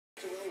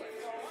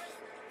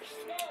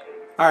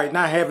Alright,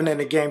 not having it in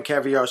the game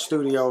Caviar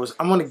Studios,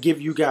 I'm going to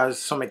give you guys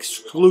some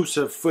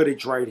exclusive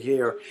footage right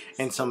here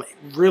and some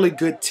really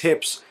good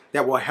tips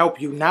that will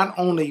help you not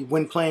only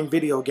when playing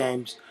video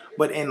games,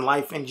 but in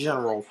life in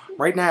general.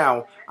 Right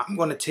now, I'm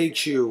going to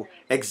teach you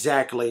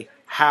exactly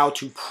how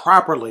to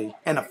properly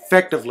and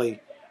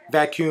effectively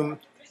vacuum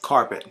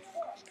carpet.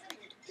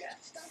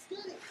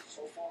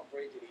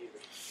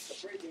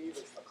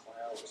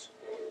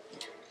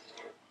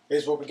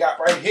 Here's what we got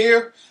right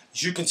here.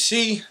 As you can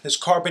see, this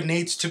carpet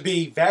needs to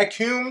be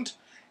vacuumed,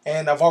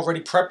 and I've already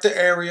prepped the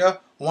area.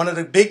 One of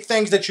the big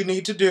things that you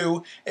need to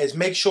do is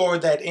make sure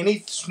that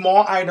any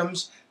small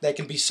items that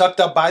can be sucked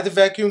up by the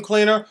vacuum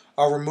cleaner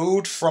are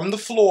removed from the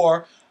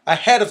floor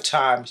ahead of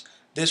time.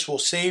 This will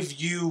save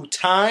you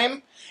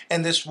time,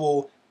 and this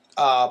will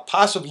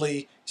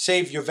possibly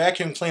save your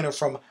vacuum cleaner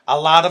from a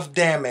lot of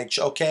damage,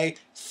 okay?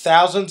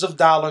 Thousands of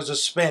dollars are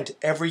spent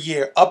every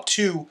year, up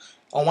to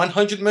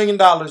 $100 million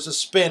is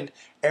spent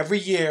every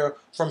year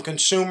from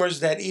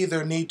consumers that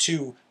either need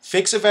to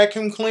fix a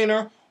vacuum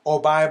cleaner or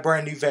buy a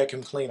brand new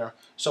vacuum cleaner.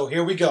 So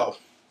here we go.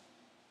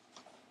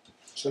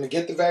 Just going to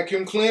get the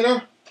vacuum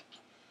cleaner,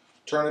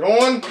 turn it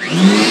on.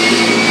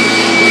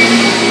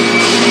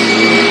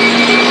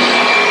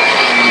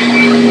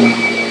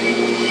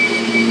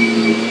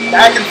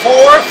 Back and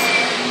forth.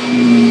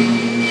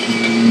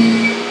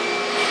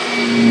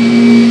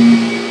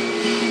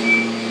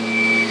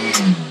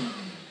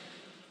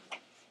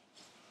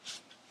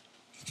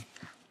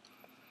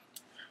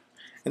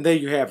 And there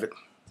you have it,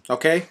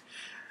 okay?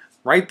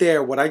 Right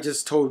there, what I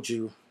just told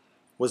you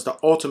was the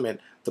ultimate,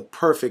 the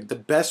perfect, the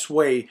best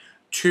way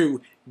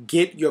to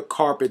get your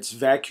carpets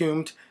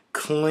vacuumed,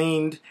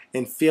 cleaned,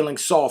 and feeling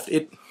soft.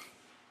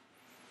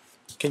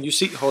 Can you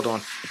see? Hold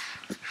on.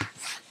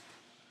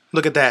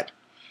 Look at that.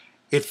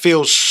 It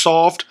feels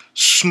soft,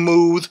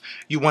 smooth.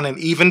 You want an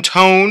even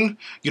tone.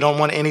 You don't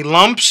want any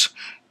lumps.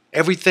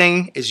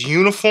 Everything is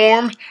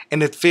uniform,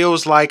 and it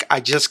feels like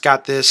I just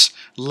got this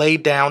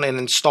laid down and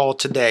installed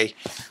today.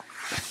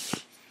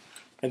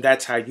 And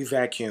that's how you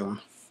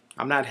vacuum.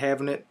 I'm not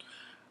having it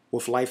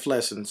with life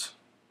lessons,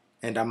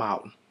 and I'm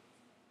out.